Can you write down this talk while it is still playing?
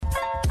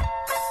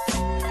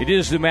It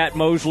is the Matt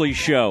Mosley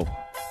Show.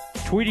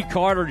 Tweety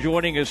Carter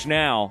joining us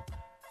now,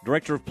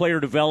 Director of Player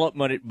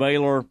Development at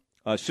Baylor,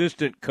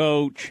 assistant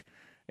coach.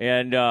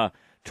 And,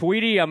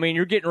 Tweety, I mean,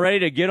 you're getting ready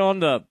to get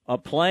on a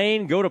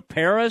plane, go to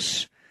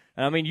Paris.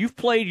 I mean, you've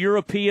played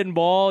European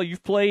ball.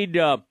 You've played,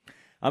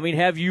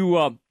 have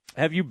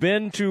you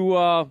been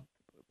to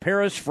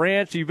Paris,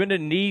 France? You've been to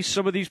Nice,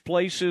 some of these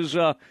places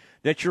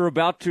that you're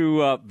about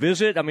to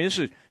visit? I mean,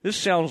 this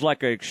sounds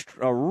like a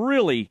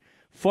really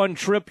fun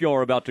trip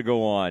you're about to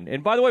go on.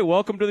 And by the way,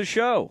 welcome to the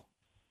show.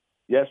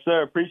 Yes,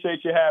 sir.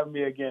 Appreciate you having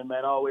me again,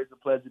 man. Always a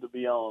pleasure to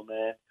be on,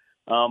 man.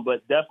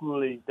 But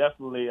definitely, it's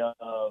going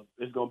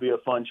to be a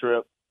fun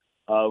trip.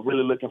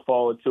 Really looking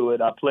forward to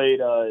it. I played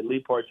Le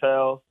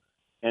Portel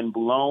in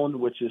Boulogne,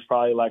 which is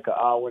probably like an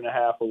hour and a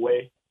half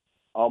away,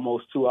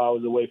 almost 2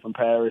 hours away from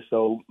Paris.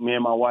 So me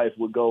and my wife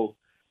would go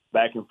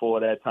back and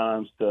forth at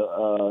times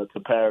to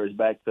Paris,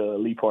 back to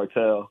Le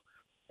Portel.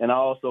 And I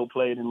also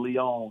played in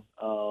Lyon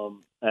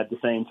at the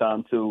same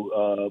time,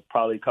 too,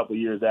 probably a couple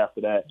of years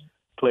after that,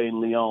 played in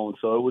Lyon.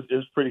 So it was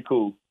pretty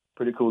cool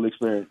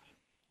experience.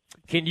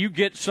 Can you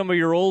get some of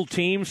your old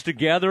teams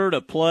together to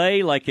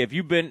play? Like, had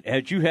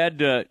you had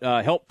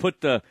to help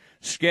put the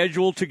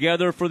schedule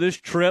together for this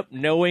trip,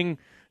 knowing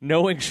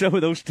some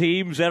of those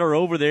teams that are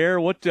over there?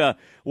 What kind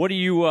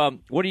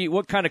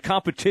of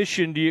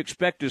competition do you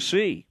expect to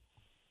see?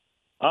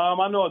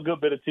 I know a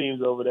good bit of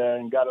teams over there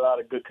and got a lot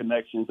of good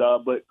connections.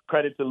 But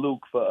credit to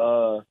Luke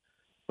for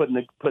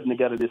putting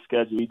together this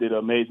schedule. He did an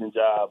amazing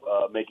job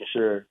making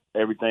sure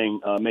everything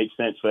makes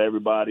sense for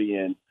everybody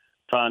and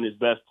trying his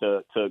best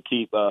to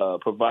keep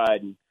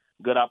providing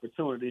good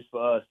opportunities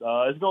for us.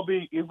 It's gonna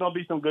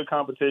be some good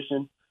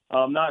competition.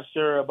 I'm not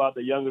sure about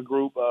the younger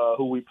group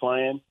who we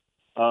playing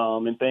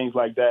and things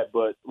like that,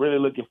 but really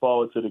looking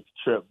forward to the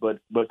trip.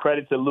 But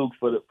credit to Luke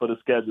for the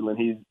schedule, and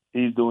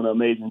he's doing an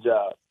amazing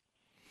job.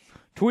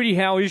 Tweety,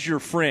 how is your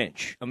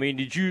French? I mean,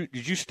 did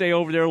you stay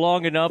over there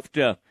long enough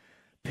to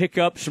pick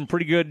up some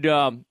pretty good?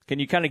 Can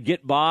you kind of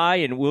get by?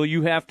 And will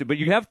you have to? But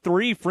you have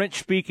 3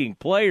 French-speaking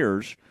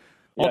players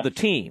on the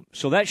team,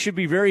 so that should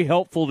be very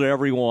helpful to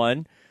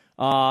everyone.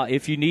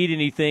 If you need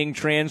anything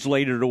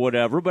translated or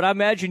whatever, but I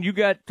imagine you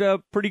got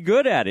pretty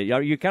good at it.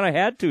 You kind of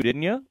had to,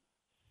 didn't you?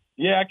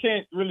 Yeah, I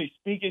can't really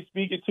speak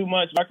it too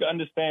much. I can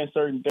understand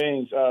certain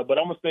things, but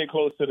I'm gonna stay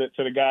close to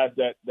the guys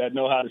that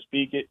know how to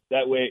speak it.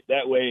 That way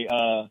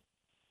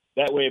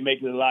it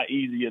makes it a lot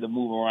easier to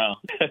move around.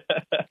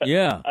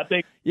 Yeah, I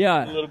think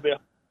a little bit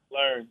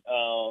hard to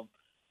learn.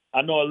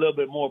 I know a little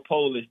bit more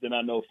Polish than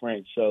I know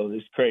French, so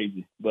it's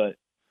crazy, but.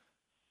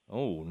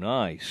 Oh,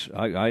 nice.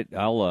 I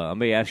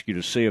may ask you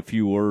to say a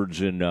few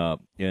words in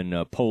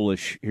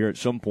Polish here at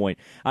some point.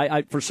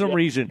 I for some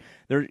reason,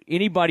 there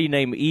anybody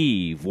named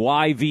Yves,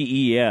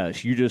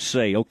 Yves, you just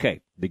say,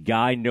 okay, the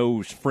guy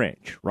knows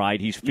French, right?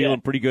 He's feeling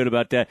pretty good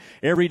about that.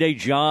 Everyday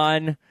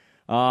John,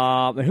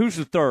 who's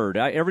the third?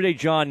 Everyday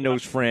John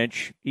knows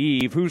French.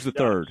 Yves, who's the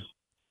third?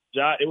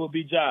 It would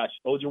be Josh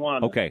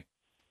Ojuwana. Okay,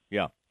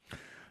 yeah.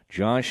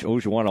 Josh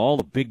Ojuwana, all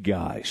the big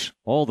guys,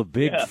 all the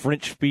big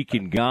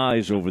French-speaking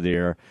guys over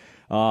there.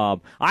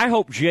 I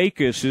hope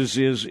Jacobs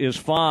is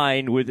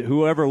fine with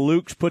whoever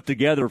Luke's put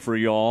together for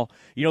y'all.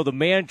 You know, the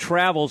man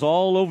travels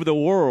all over the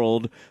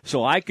world,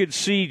 so I could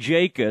see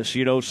Jacobs,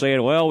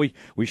 saying, well,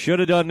 we should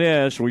have done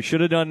this, we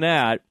should have done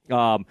that.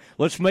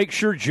 Let's make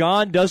sure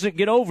John doesn't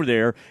get over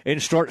there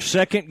and start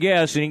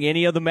second-guessing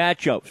any of the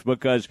matchups,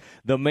 because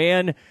the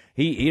man –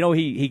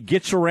 he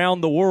gets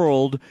around the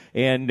world,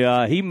 and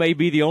he may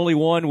be the only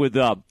one with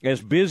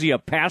as busy a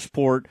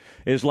passport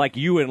as like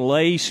you and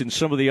Lace and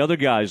some of the other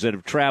guys that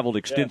have traveled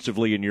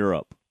extensively in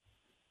Europe.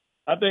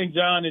 I think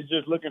John is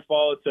just looking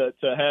forward to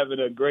having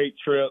a great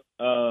trip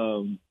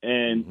and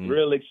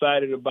real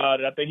excited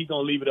about it. I think he's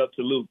going to leave it up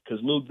to Luke,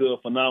 because Luke did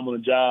a phenomenal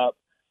job.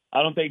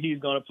 I don't think he's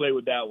going to play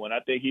with that one. I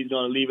think he's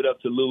going to leave it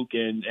up to Luke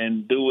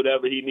and do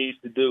whatever he needs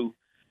to do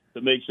to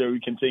make sure we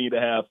continue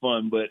to have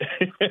fun. But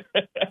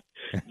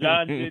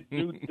John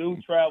do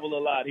travel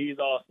a lot. He's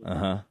awesome.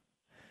 Uh-huh.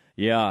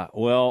 Yeah,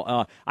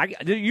 well,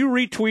 you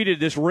retweeted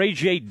this Ray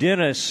J.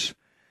 Dennis.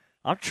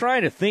 I'm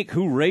trying to think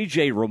who Ray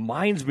J.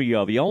 reminds me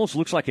of. He almost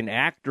looks like an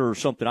actor or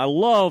something. I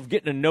love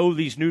getting to know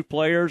these new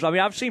players. I mean,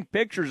 I've seen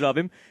pictures of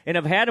him, and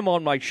I've had him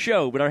on my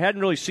show, but I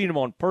hadn't really seen him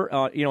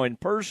in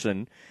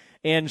person.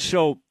 And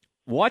so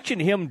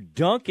watching him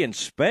dunk in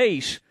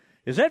space,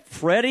 is that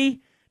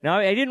Freddie? Now,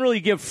 I didn't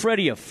really give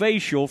Freddie a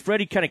facial.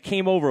 Freddie kind of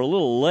came over a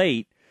little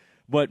late.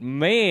 But,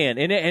 man,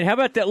 and how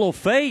about that little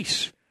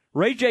face?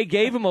 Ray J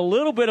gave him a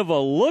little bit of a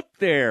look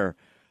there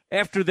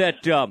after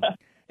that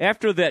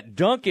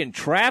dunk in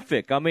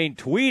traffic. I mean,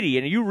 Tweety,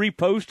 and you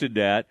reposted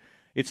that.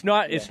 It's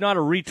not a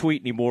retweet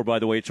anymore, by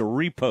the way. It's a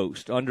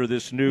repost under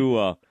this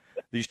new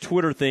these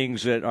Twitter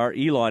things that our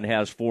Elon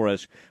has for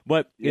us.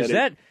 But is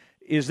that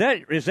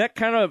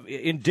kind of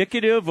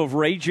indicative of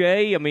Ray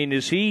J? I mean,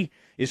 is he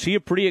a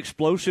pretty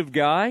explosive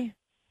guy?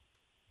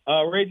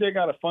 Ray J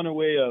got a funny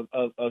way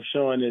of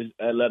showing his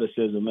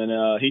athleticism,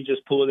 and he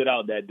just pulled it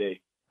out that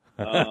day.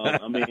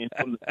 I mean,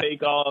 from the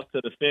takeoff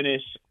to the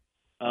finish,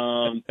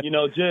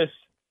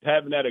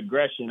 having that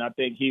aggression. I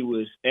think he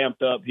was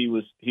amped up. He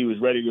was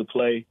ready to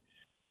play.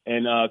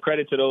 And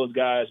credit to those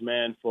guys,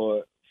 man,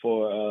 for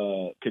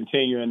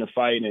continuing to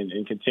fight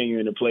and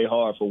continuing to play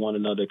hard for one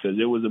another, because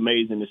it was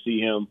amazing to see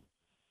him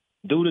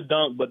do the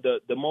dunk. But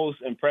the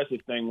most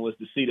impressive thing was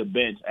to see the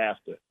bench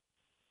after.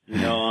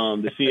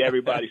 To see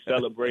everybody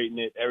celebrating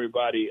it,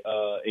 everybody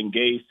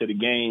engaged to the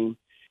game.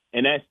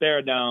 And that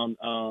stare down,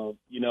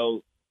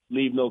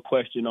 leave no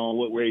question on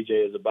what Ray J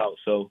is about.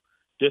 So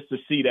just to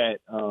see that,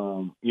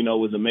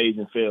 was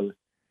amazing feeling.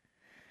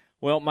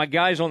 Well, my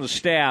guys on the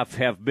staff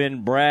have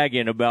been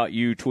bragging about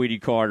you, Tweety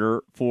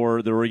Carter,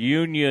 for the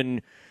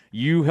reunion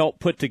you helped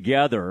put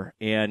together.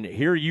 And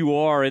here you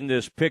are in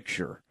this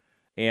picture.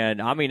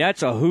 And, I mean,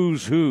 that's a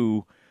who's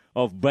who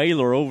of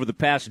Baylor over the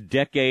past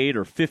decade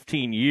or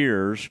 15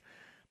 years.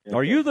 Okay.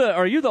 Are you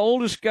the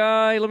oldest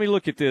guy? Let me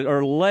look at this.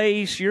 Or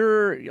Lace?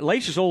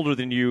 Lace is older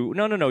than you.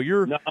 No.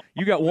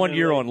 You got 1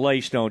 year on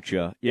Lace, don't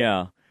you?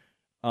 Yeah.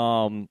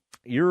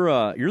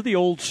 You're the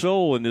old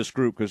soul in this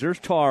group, because there's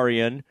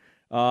Tarian.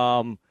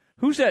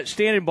 Who's that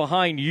standing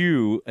behind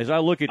you? As I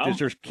look at this,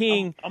 there's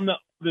King. I'm the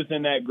oldest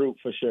in that group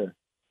for sure.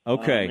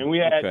 Okay. And we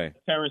had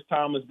Terrence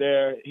Thomas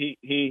there.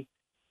 He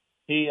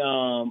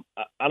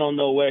I don't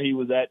know where he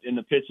was at in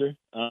the picture,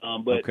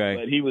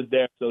 but he was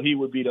there, so he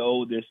would be the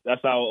oldest.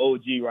 That's our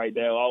OG right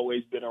there.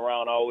 Always been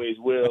around, always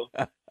will.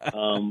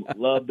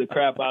 Love the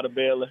crap out of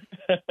Baylor.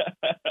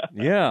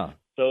 Yeah.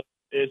 So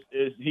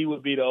he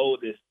would be the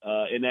oldest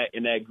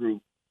in that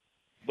group.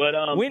 But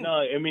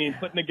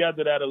putting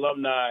together that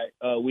alumni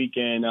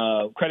weekend,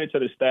 credit to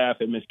the staff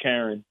and Miss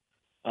Karen.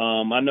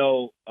 I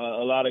know a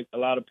lot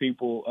of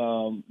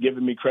people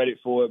giving me credit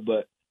for it,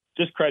 but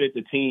just credit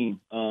the team.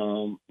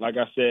 Like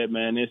I said,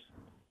 man, it's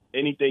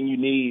anything you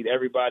need,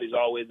 everybody's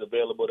always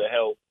available to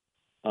help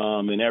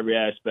in every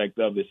aspect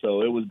of it.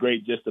 So it was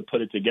great just to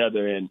put it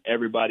together and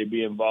everybody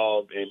be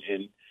involved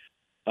and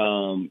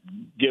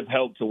give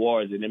help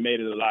towards it. It made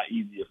it a lot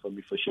easier for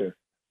me, for sure.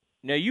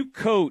 Now, you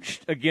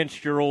coached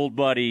against your old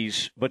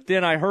buddies, but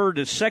then I heard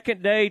the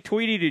second day,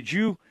 Tweety, did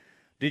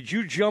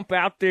you jump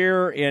out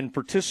there and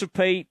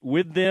participate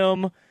with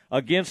them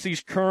against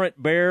these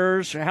current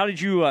Bears? How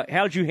did you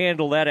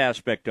handle that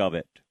aspect of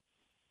it?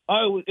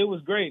 Oh, it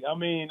was great. I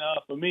mean,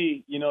 for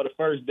me, the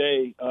first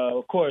day,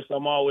 of course,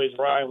 I'm always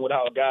riding with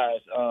our guys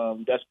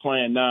that's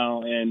playing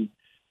now. And,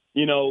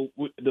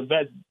 the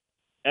vets,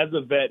 as a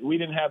vet, we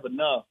didn't have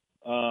enough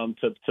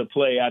to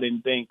play, I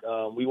didn't think.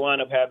 We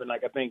wound up having, I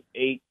think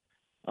 8,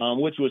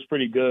 which was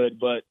pretty good.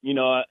 But,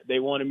 they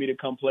wanted me to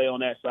come play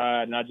on that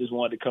side, and I just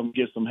wanted to come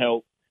give some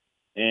help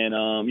and,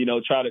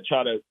 try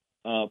to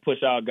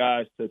push our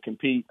guys to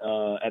compete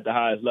at the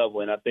highest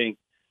level. And I think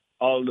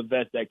all of the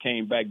vets that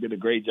came back did a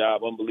great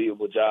job,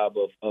 unbelievable job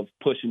of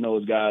pushing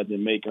those guys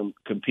and make them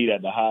compete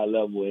at the high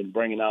level and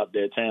bringing out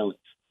their talents.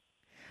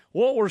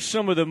 What were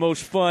some of the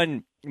most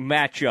fun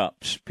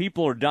matchups?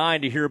 People are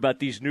dying to hear about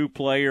these new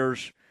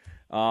players.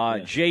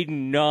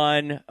 Jaden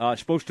Nunn,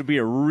 supposed to be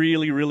a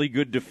really, really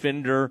good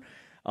defender.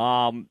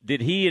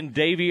 Did he and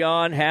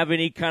Davion have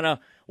any kind of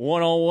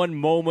one-on-one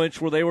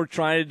moments where they were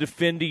trying to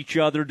defend each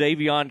other?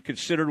 Davion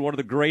considered one of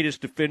the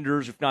greatest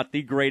defenders, if not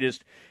the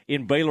greatest,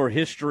 in Baylor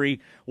history.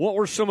 What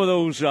were some of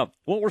those?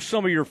 What were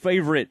some of your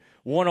favorite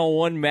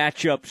one-on-one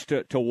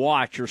matchups to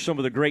watch, or some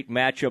of the great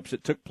matchups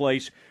that took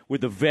place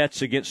with the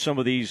vets against some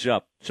of these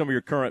some of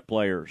your current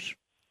players?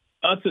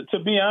 To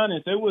be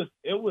honest, it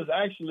was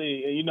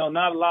actually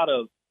not a lot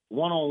of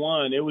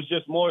one-on-one. It was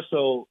just more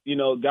so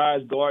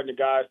guys guarding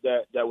the guys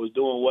that was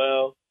doing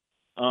well.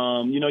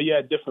 You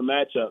had different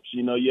matchups.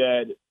 You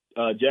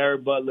had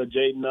Jared Butler,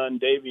 Jaden Nunn,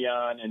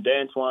 Davion, and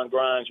D'Antoine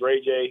Grimes,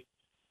 Ray J,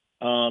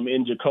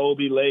 and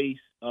Jacoby Lace,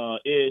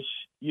 Ish.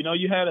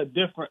 You had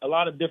a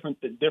lot of different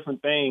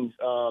things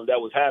that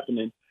was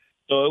happening.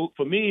 So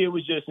for me, it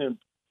was just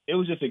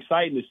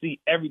exciting to see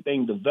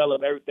everything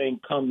develop, everything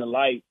come to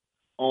light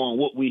on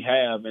what we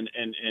have and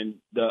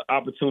the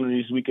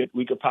opportunities we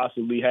could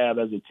possibly have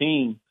as a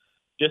team.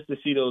 Just to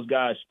see those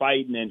guys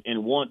fighting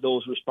and want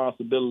those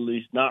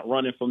responsibilities, not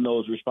running from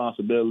those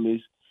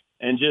responsibilities,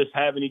 and just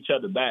having each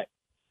other back.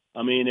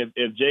 I mean,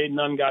 if Jaden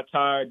Nunn got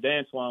tired,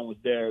 D'Antoine was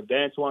there. If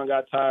D'Antoine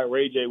got tired,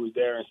 Ray J was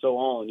there, and so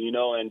on,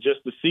 and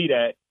just to see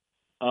that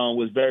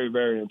was very,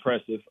 very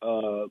impressive,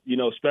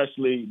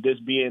 especially this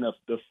being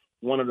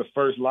one of the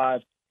first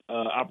live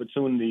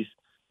opportunities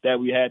that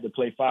we had to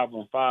play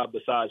 5-on-5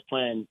 besides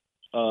playing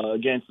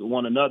against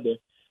one another.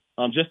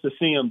 Just to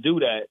see them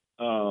do that,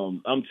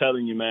 I'm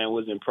telling you, man,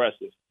 was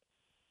impressive.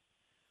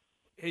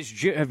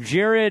 Have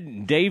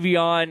Jared,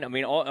 Davion,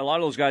 a lot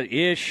of those guys,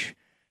 Ish,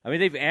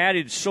 they've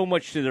added so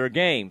much to their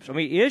games.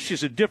 Ish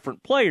is a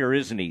different player,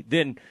 isn't he,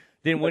 than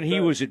when he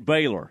was at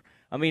Baylor?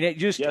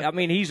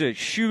 He's a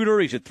shooter.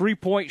 He's a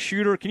three-point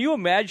shooter. Can you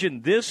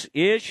imagine this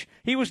Ish?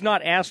 He was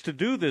not asked to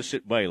do this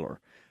at Baylor.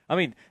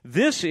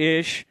 This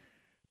Ish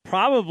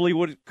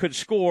probably could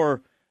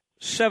score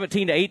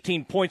 17 to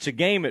 18 points a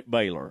game at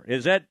Baylor.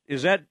 Is that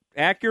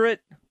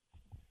accurate?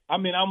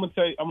 I'm gonna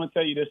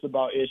tell you this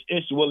about Ish.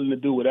 Ish is willing to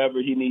do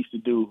whatever he needs to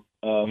do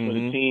for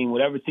the team,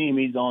 whatever team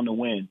he's on to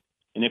win.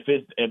 And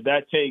if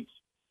that takes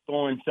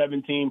scoring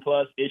 17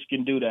 plus, Ish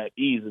can do that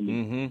easily.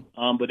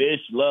 Mm-hmm. But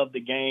Ish loved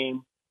the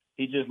game.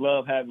 He just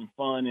loved having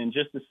fun, and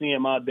just to see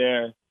him out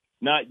there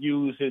not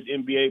use his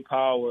NBA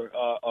power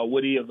or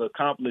what he has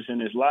accomplished in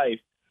his life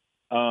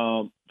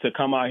to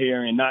come out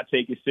here and not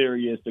take it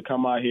serious, to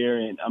come out here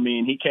and, I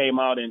mean, he came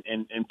out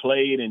and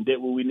played and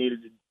did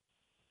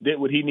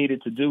what he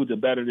needed to do to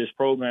better this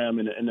program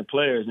and the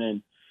players.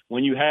 And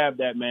when you have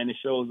that, man, it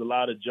shows a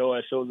lot of joy.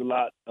 It shows a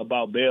lot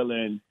about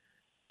Baylor and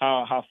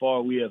how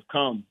far we have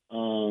come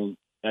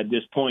at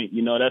this point.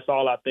 You know, that's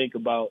all I think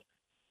about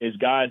is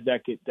guys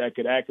that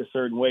could act a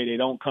certain way. They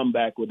don't come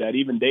back with that.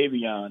 Even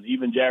Davion,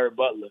 even Jared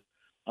Butler,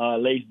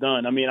 Lace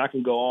Dunn. I mean, I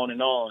can go on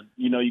and on.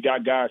 You know, you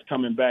got guys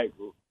coming back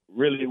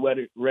really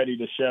ready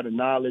to share the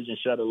knowledge and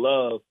share the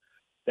love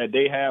that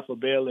they have for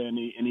Baylor and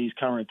these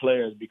current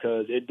players,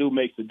 because it do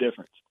make the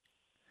difference.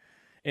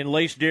 And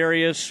Lace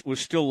Darius was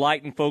still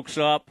lighting folks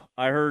up.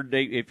 I heard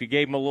if you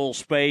gave him a little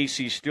space,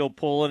 he's still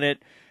pulling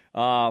it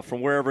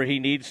from wherever he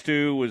needs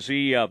to. Was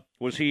he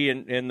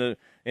in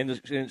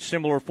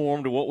similar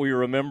form to what we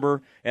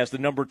remember as the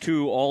number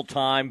 2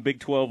 all-time Big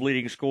 12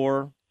 leading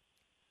scorer?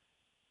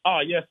 Oh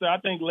yes, sir. I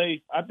think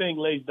Lace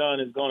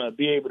Dunn is going to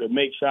be able to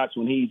make shots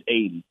when he's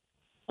 80.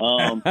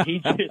 He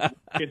just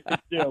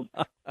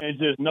and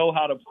just know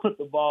how to put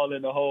the ball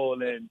in the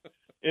hole, and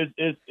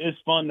it's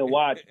fun to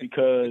watch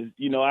because,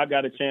 you know, I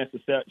got a chance to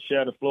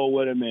share the floor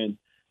with him, and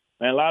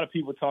man, a lot of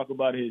people talk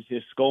about his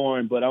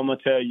scoring, but I'm gonna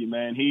tell you,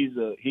 man, he's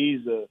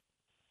a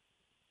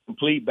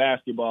complete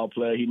basketball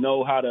player. He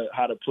know how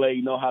to play,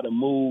 he know how to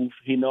move,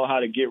 he know how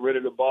to get rid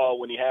of the ball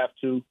when he have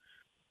to.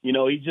 You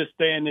know, he just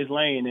stay in his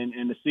lane,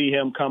 and to see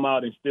him come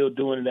out and still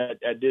doing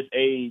it at this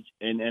age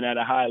and at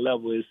a high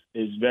level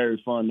is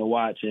very fun to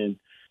watch. And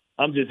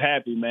I'm just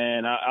happy,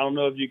 man. I don't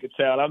know if you could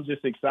tell. I'm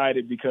just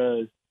excited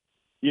because,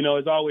 you know,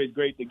 it's always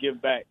great to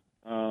give back.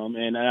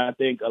 And I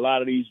think a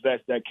lot of these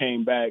vets that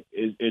came back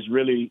is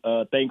really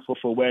thankful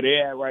for where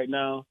they're at right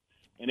now.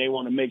 And they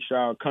want to make sure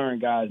our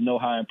current guys know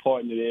how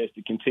important it is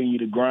to continue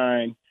to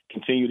grind,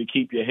 continue to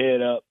keep your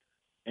head up,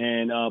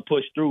 and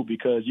push through,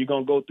 because you're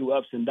going to go through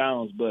ups and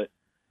downs. But,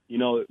 you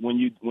know, when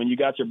you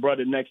got your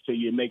brother next to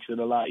you, it makes it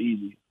a lot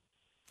easier.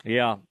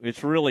 Yeah,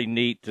 it's really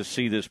neat to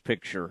see this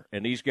picture.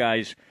 And these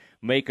guys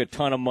make a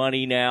ton of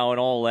money now and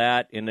all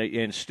that,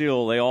 and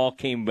still they all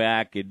came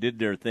back and did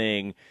their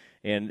thing.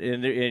 And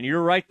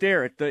you're right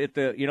there at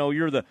the you know,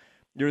 you're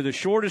the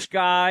shortest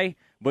guy,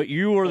 but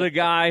you were the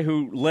guy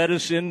who led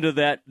us into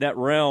that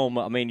realm.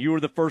 I mean, you were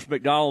the first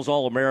McDonald's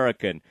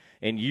All-American,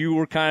 and you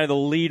were kind of the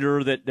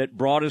leader that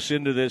brought us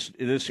into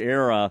this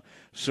era.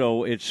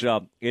 So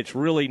it's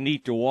really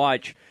neat to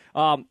watch.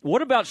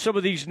 What about some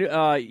of these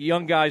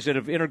young guys that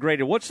have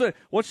integrated? What's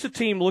the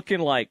team looking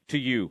like to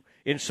you?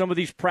 In some of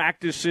these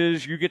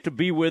practices, you get to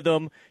be with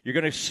them. You're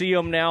going to see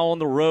them now on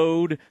the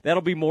road. That'll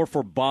be more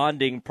for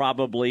bonding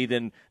probably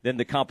than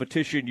the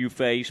competition you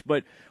face.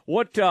 But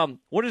what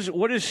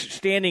is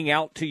standing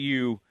out to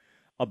you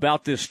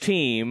about this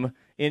team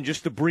in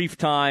just the brief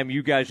time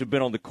you guys have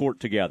been on the court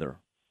together?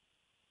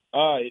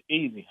 It's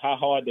easy. How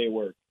hard they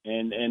work,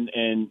 and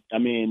I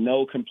mean,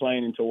 no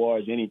complaining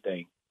towards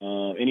anything.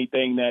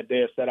 Anything that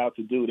they're set out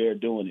to do, they're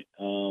doing it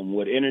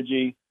with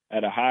energy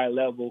at a high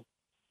level.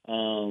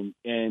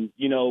 And,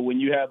 you know, when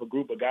you have a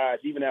group of guys,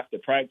 even after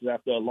practice,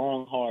 after a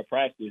long, hard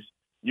practice,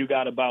 you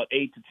got about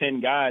 8 to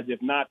 10 guys,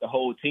 if not the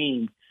whole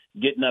team,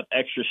 getting up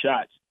extra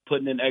shots,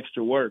 putting in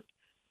extra work.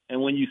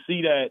 And when you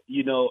see that,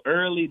 you know,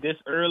 this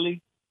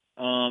early,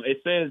 it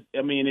says,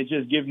 I mean, it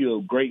just gives you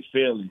a great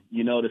feeling.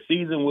 You know, the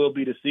season will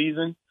be the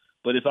season,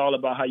 but it's all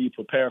about how you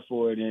prepare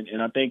for it.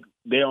 And I think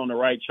they're on the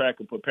right track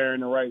of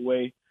preparing the right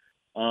way.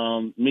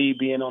 Me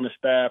being on the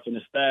staff, and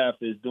the staff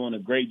is doing a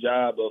great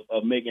job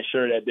of making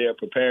sure that they're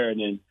prepared.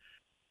 And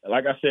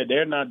like I said,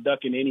 they're not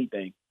ducking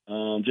anything.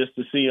 Just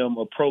to see them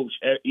approach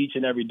each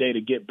and every day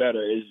to get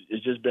better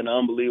it's just been an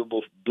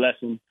unbelievable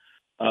blessing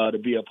to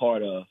be a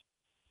part of.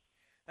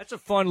 That's a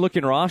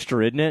fun-looking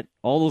roster, isn't it?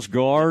 All those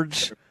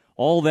guards,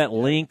 all that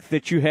length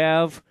that you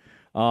have.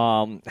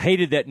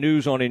 Hated that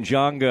news on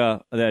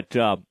Njanga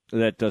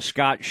that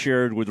Scott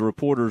shared with the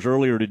reporters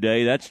earlier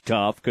today. That's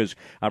tough because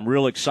I'm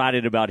real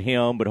excited about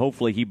him, but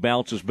hopefully he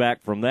bounces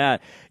back from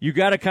that. You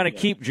got to kind of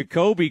keep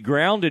Jacoby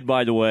grounded,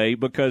 by the way,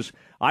 because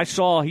I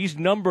saw he's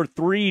number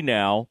 3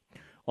 now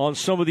on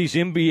some of these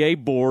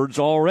NBA boards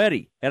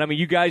already. And, I mean,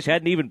 you guys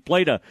hadn't even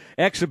played a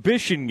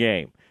exhibition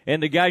game,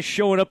 and the guy's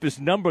showing up as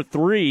number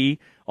 3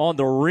 on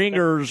the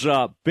Ringers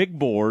big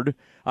board.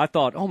 I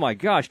thought, oh my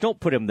gosh, don't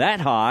put him that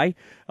high.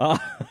 I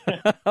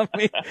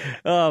mean,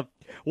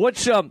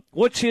 what's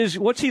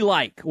he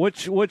like?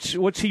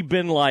 What's he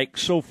been like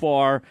so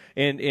far?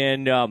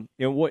 And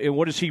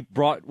what has he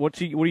brought? What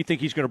do you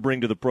think he's going to bring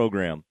to the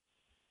program?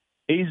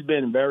 He's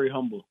been very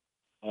humble.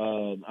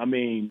 I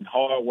mean,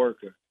 hard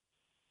worker,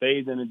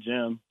 stays in the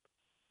gym,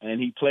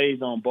 and he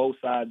plays on both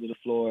sides of the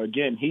floor.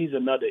 Again, he's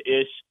another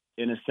Ish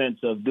in a sense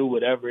of do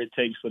whatever it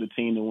takes for the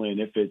team to win.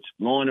 If it's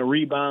going to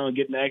rebound,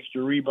 getting an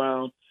extra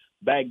rebound,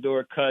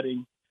 backdoor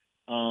cutting,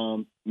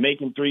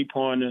 making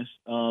 3-pointers,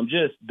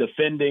 just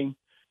defending.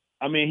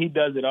 I mean, he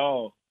does it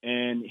all,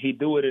 and he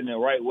do it in the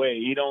right way.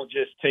 He don't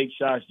just take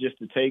shots just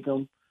to take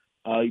them.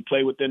 He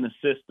play within the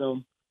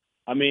system.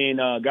 I mean,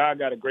 God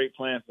got a great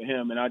plan for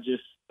him, and I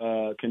just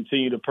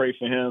continue to pray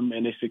for him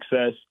and his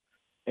success.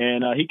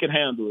 And he can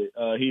handle it.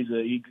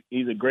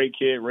 He's a great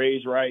kid,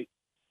 raised right,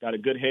 got a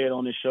good head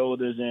on his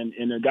shoulders,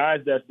 and the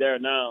guys that's there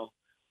now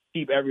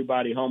keep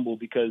everybody humble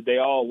because they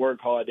all work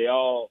hard. They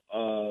all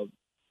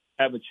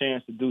have a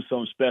chance to do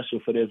something special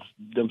for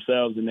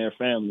themselves and their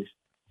families.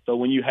 So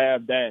when you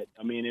have that,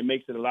 I mean, it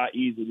makes it a lot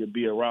easier to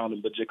be around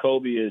him. But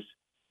Jacoby is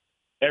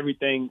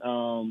everything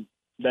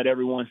that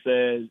everyone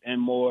says and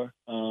more,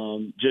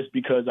 just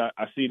because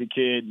I see the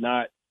kid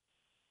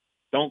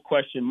don't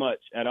question much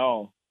at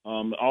all.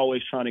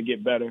 Always trying to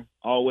get better,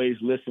 always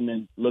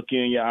listening, look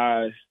you in your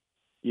eyes,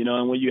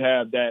 and when you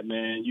have that,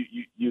 man,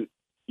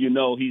 you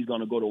know he's going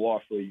to go to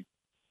war for you.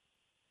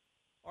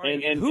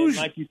 Right, and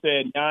like you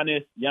said,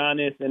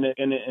 Giannis,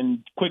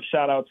 and quick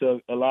shout out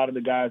to a lot of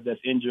the guys that's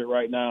injured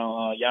right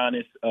now.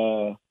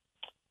 Giannis,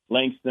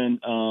 Langston,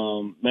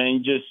 man, you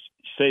just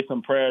say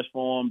some prayers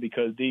for them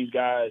because these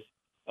guys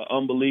are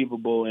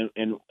unbelievable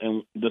and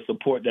the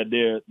support that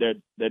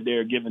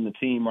they're giving the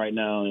team right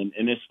now, and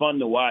it's fun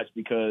to watch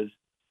because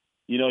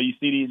you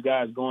see these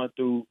guys going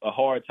through a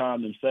hard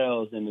time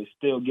themselves, and they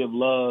still give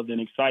love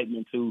and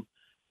excitement to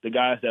the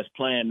guys that's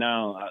playing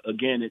now.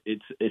 Again,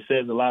 it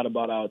says a lot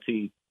about our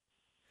team.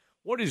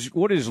 What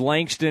is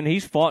Langston?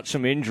 He's fought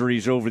some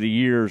injuries over the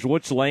years.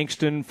 What's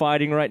Langston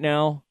fighting right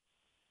now?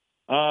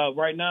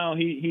 Right now,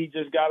 he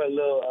just got a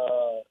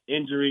little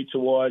injury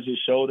towards his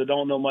shoulder.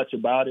 Don't know much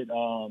about it.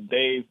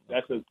 Dave,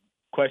 that's a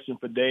question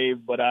for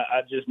Dave, but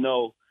I just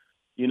know,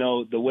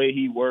 the way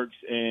he works,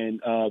 and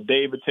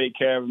Dave will take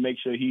care of him, make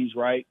sure he's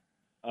right.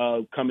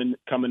 Coming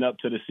up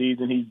to the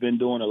season, he's been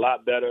doing a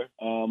lot better.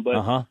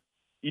 But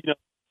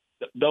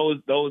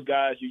those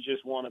guys, you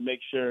just want to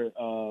make sure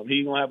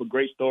he's gonna have a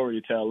great story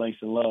to tell,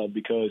 Langston Love,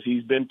 because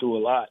he's been through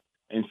a lot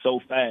and so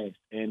fast,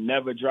 and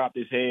never dropped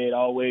his head.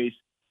 Always,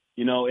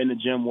 in the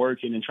gym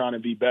working and trying to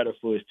be better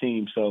for his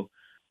team. So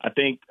I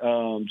think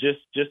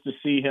just to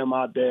see him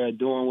out there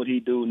doing what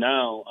he do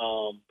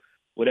now,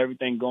 with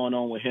everything going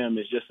on with him,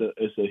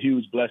 it's a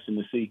huge blessing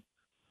to see.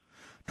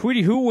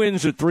 Tweety, who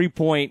wins a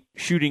 3-point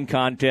shooting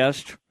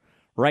contest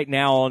right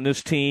now on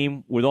this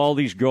team with all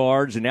these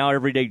guards, and now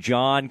everyday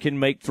John can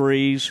make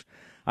threes?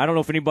 I don't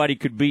know if anybody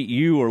could beat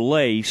you or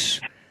Lace,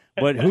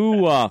 but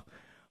who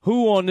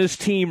on this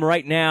team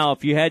right now,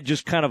 if you had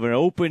just kind of an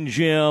open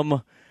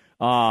gym,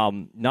 now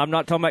I'm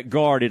not talking about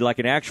guarded, like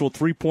an actual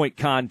 3-point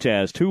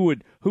contest, who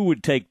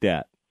would take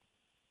that?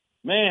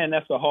 Man,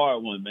 that's a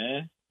hard one,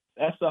 man.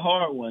 That's a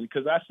hard one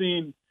because I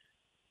seen,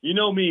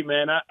 me,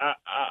 man.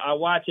 I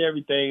watch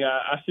everything.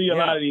 I see a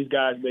lot of these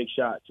guys make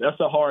shots. That's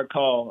a hard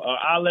call.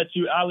 I'll let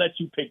you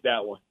pick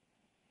that one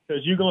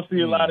because you're gonna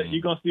see a lot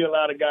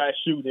of guys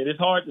shooting. It's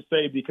hard to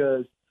say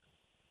because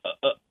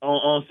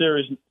on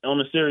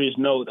a serious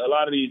note, a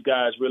lot of these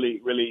guys really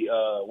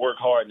work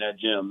hard in that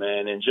gym,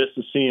 man. And just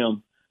to see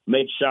them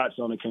make shots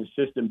on a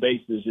consistent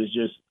basis is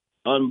just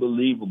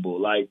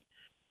unbelievable. Like,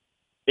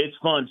 it's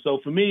fun. So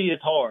for me,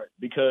 it's hard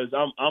because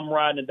I'm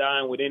riding and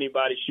dying with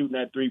anybody shooting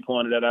that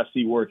 3-pointer that I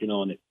see working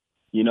on it.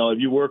 If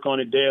you work on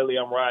it daily,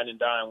 I'm riding and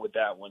dying with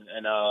that one.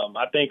 And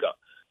I think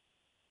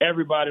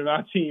everybody on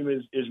our team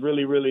is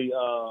really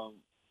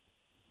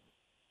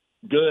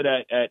good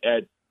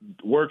at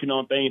working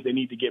on things they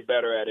need to get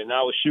better at. And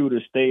our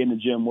shooters stay in the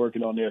gym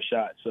working on their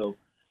shots. So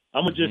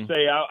I'm gonna just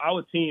say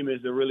our team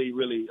is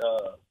really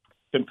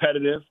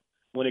competitive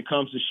when it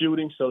comes to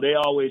shooting. So they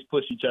always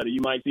push each other.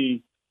 You might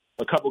see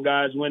a couple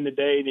guys win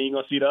today, then you're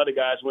going to see the other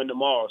guys win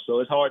tomorrow.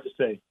 So it's hard to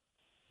say.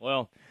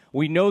 Well,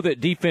 we know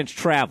that defense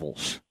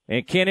travels.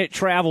 And can it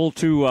travel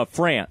to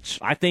France?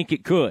 I think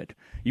it could.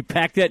 You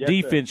pack that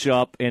defense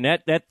up, and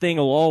that thing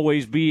will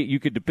always be, you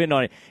could depend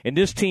on it. And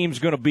this team's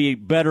going to be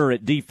better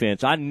at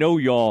defense. I know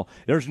y'all.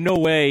 There's no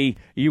way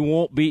you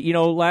won't be.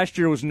 Last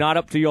year was not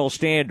up to y'all's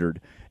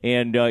standard.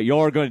 And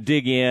y'all are going to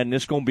dig in.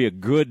 This is going to be a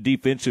good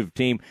defensive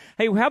team.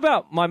 Hey, how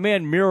about my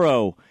man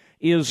Miro?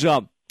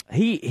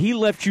 He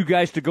left you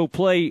guys to go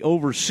play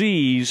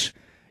overseas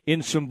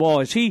in some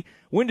ball.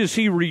 When does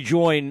he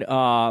rejoin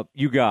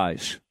you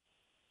guys?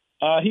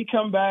 He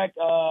come back,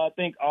 I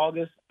think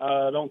August.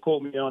 Don't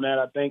quote me on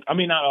that.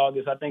 Not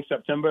August. I think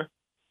September.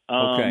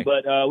 Okay.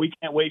 But we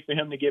can't wait for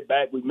him to get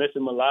back. We miss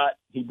him a lot.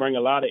 He bring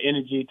a lot of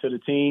energy to the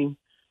team,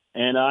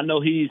 and I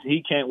know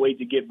he can't wait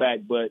to get back.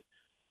 But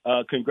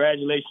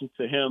congratulations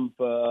to him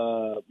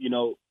for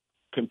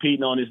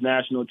competing on his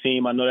national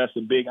team. I know that's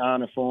a big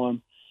honor for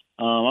him.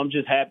 I'm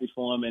just happy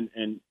for him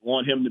and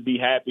want him to be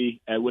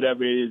happy at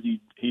whatever it is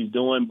he's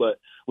doing. But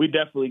we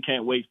definitely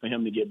can't wait for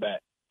him to get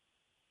back.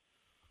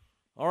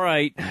 All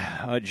right.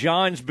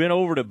 John's been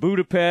over to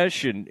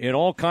Budapest and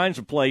all kinds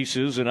of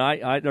places, and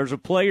there's a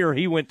player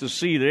he went to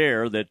see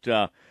there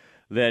that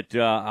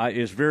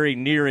is very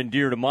near and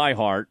dear to my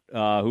heart,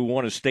 who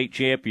won a state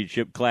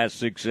championship, Class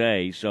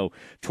 6A. So,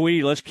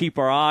 Tweety, let's keep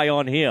our eye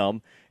on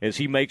him as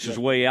he makes his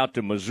way out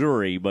to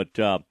Missouri. But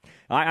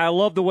I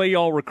love the way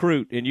y'all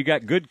recruit, and you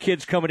got good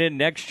kids coming in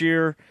next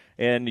year,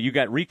 and you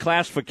got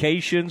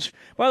reclassifications.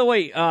 By the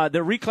way, the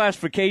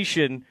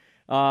reclassification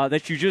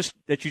that you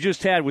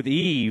just had with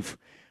Eve,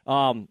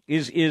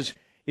 is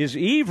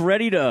Eve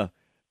ready to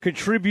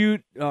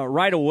contribute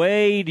right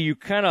away? Do you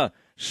kind of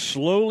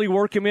slowly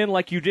work him in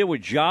like you did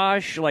with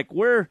Josh? Like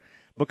where?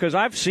 Because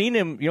I've seen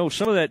him,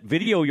 some of that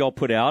video y'all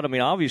put out. I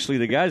mean, obviously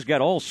the guy's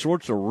got all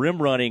sorts of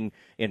rim running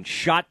and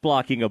shot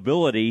blocking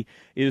ability.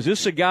 Is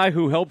this a guy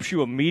who helps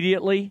you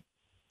immediately?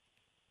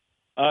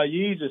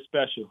 He's a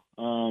special.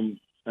 And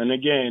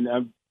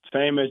again,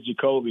 same as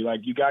Jacoby.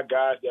 Like you got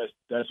guys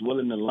that's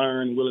willing to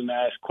learn, willing to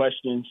ask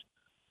questions,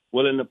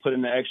 willing to put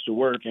in the extra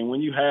work. And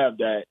when you have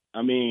that,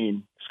 I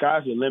mean,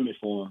 sky's the limit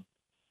for him.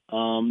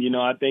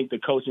 I think the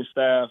coaching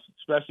staff,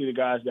 especially the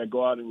guys that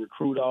go out and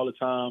recruit all the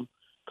time,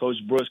 Coach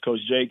Brooks, Coach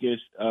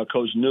Jacobs,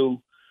 Coach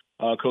New,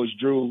 Coach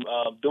Drew,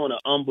 doing an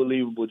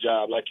unbelievable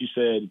job. Like you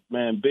said,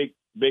 man,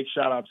 big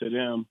shout out to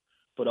them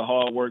for the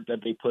hard work that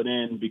they put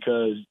in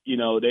because,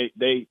 they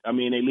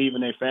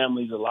leaving their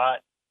families a lot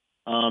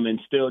and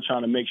still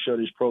trying to make sure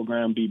this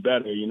program be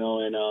better,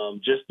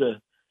 and just to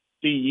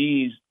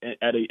see Yees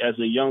as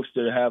a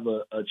youngster to have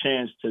a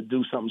chance to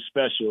do something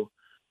special,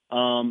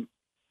 and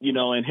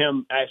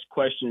him ask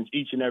questions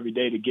each and every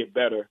day to get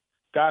better.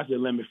 Sky's the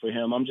limit for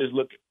him. I'm just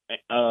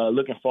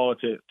looking forward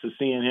to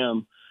seeing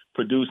him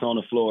produce on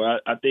the floor.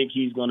 I think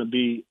he's going to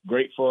be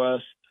great for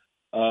us,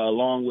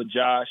 along with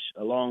Josh,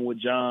 along with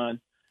John.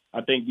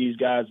 I think these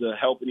guys are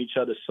helping each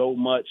other so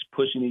much,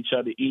 pushing each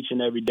other each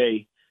and every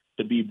day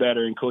to be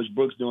better. And Coach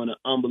Brooks doing an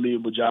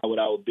unbelievable job with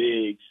our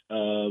bigs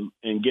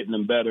and getting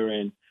them better.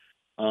 And,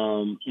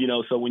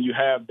 so when you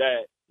have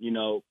that,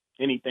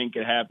 anything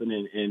can happen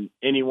and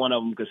any one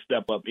of them could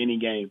step up any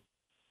game.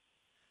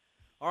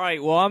 All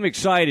right, well, I'm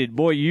excited.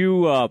 Boy,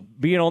 you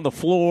being on the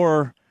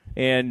floor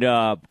and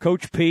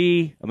Coach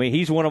P, I mean,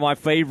 he's one of my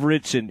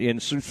favorites in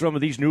some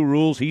of these new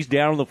rules. He's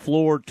down on the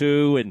floor,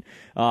 too, and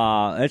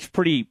that's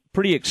pretty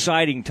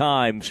exciting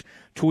times,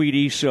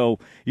 Tweety. So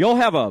you'll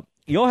have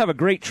a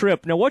great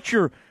trip. Now, what's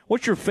your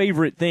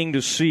favorite thing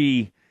to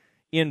see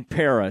in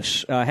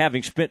Paris,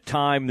 having spent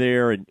time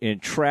there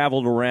and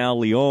traveled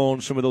around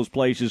Lyon, some of those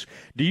places?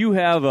 Do you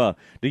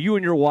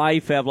and your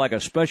wife have like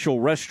a special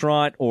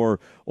restaurant or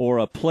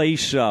a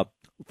place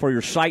for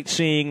your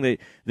sightseeing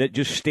that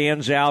just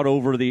stands out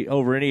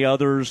over any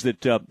others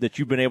that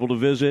you've been able to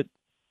visit?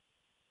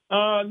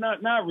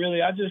 Not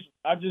really. I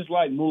just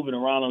like moving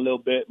around a little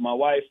bit. My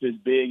wife is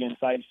big in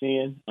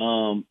sightseeing.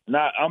 I'm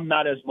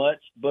not as much,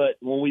 but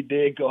when we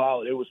did go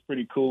out, it was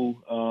pretty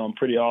cool,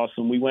 pretty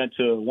awesome. We went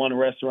to one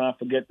restaurant,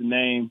 forget the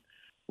name,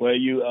 where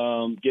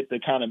you get to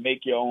kind of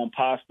make your own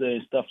pasta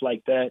and stuff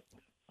like that,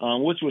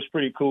 which was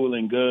pretty cool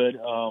and good.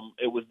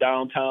 It was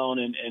downtown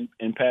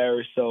in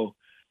Paris, so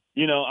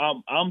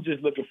I'm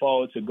just looking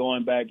forward to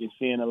going back and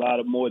seeing a lot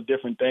of more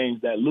different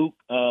things that Luke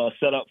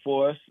set up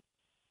for us.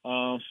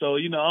 I'm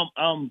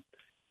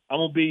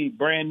gonna be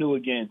brand new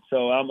again,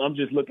 so I'm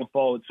just looking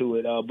forward to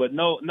it. But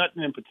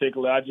nothing in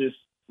particular. I just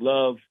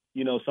love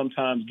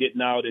sometimes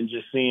getting out and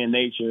just seeing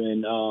nature,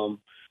 and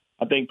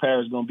I think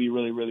Paris is gonna be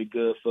really really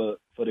good for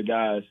the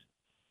guys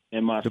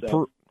and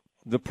myself.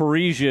 The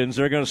Parisians,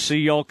 they're going to see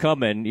y'all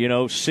coming,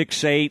 6'8",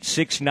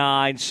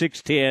 6'9",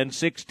 6'10",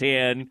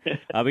 6'10".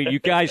 I mean, you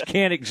guys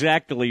can't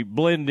exactly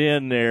blend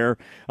in there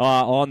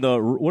on the,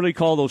 what do you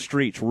call those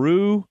streets?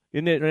 Rue?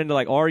 Isn't it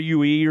like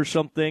R-U-E or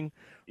something?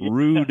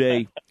 Rue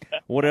de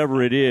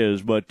whatever it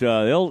is. But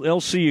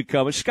they'll see you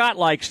coming. Scott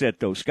likes that,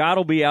 though. Scott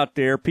will be out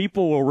there.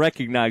 People will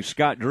recognize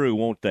Scott Drew,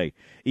 won't they?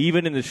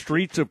 Even in the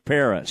streets of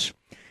Paris.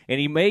 And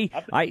he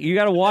you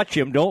got to watch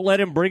him. Don't let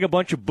him bring a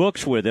bunch of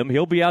books with him.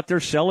 He'll be out there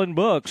selling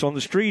books on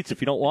the streets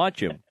if you don't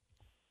watch him.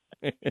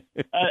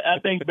 I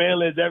think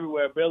Baylor is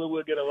everywhere. Baylor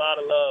will get a lot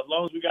of love. As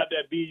long as we got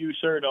that BU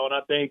shirt on, I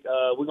think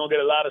we're going to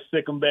get a lot of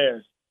sick 'em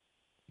Bears.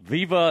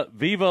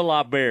 Viva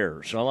la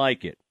Bears. I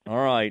like it.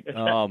 All right.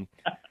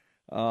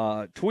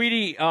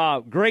 Tweety,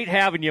 great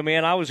having you,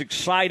 man. I was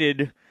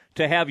excited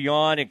to have you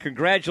on, and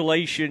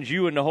congratulations,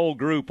 you and the whole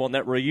group, on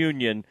that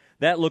reunion.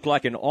 That looked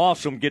like an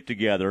awesome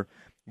get-together.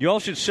 You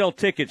all should sell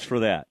tickets for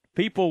that.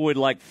 People would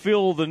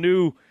fill the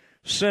new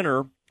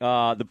center,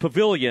 the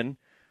pavilion,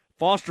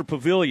 Foster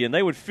Pavilion.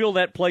 They would fill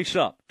that place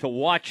up to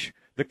watch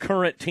the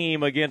current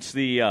team against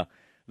the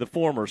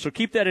former. So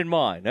keep that in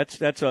mind. That's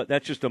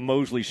just a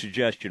Mosley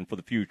suggestion for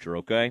the future.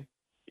 Okay.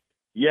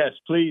 Yes,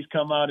 please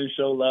come out and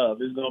show love.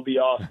 It's going to be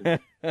awesome.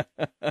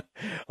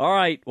 All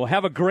right. Well,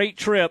 have a great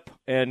trip,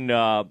 and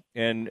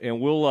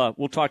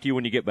we'll talk to you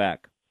when you get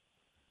back.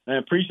 I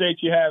appreciate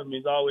you having me.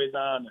 It's always an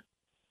honor.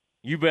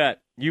 You bet.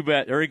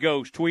 There he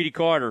goes, Tweety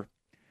Carter,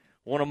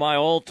 one of my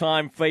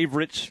all-time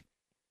favorites,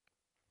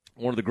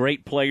 one of the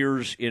great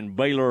players in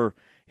Baylor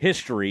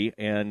history,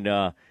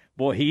 and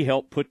boy, he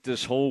helped put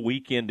this whole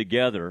weekend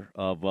together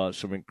of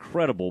some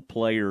incredible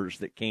players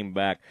that came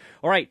back.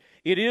 All right,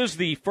 it is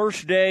the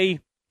first day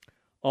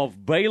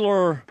of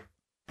Baylor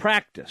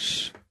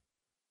practice,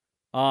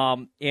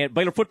 and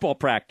Baylor football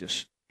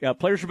practice.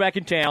 Players are back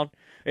in town.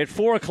 at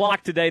 4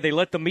 o'clock today, they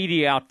let the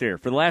media out there.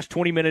 For the last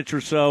 20 minutes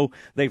or so,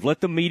 they've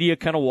let the media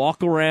kind of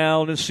walk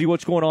around and see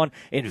what's going on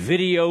and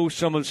video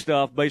some of the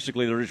stuff.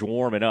 Basically, they're just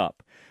warming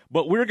up.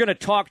 But we're going to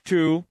talk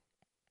to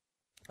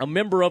a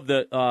member of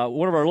the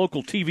one of our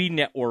local TV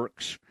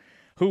networks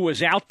who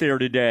was out there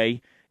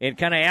today and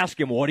kind of ask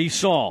him what he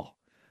saw.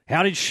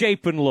 How did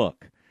Chapin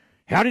look?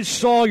 How did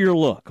Sawyer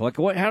look? Like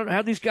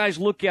how these guys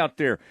look out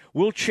there?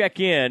 We'll check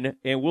in,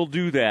 and we'll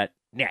do that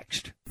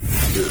next.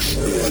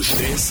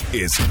 This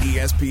is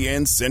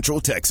ESPN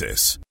Central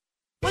Texas.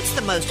 What's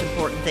the most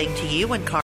important thing to you in car?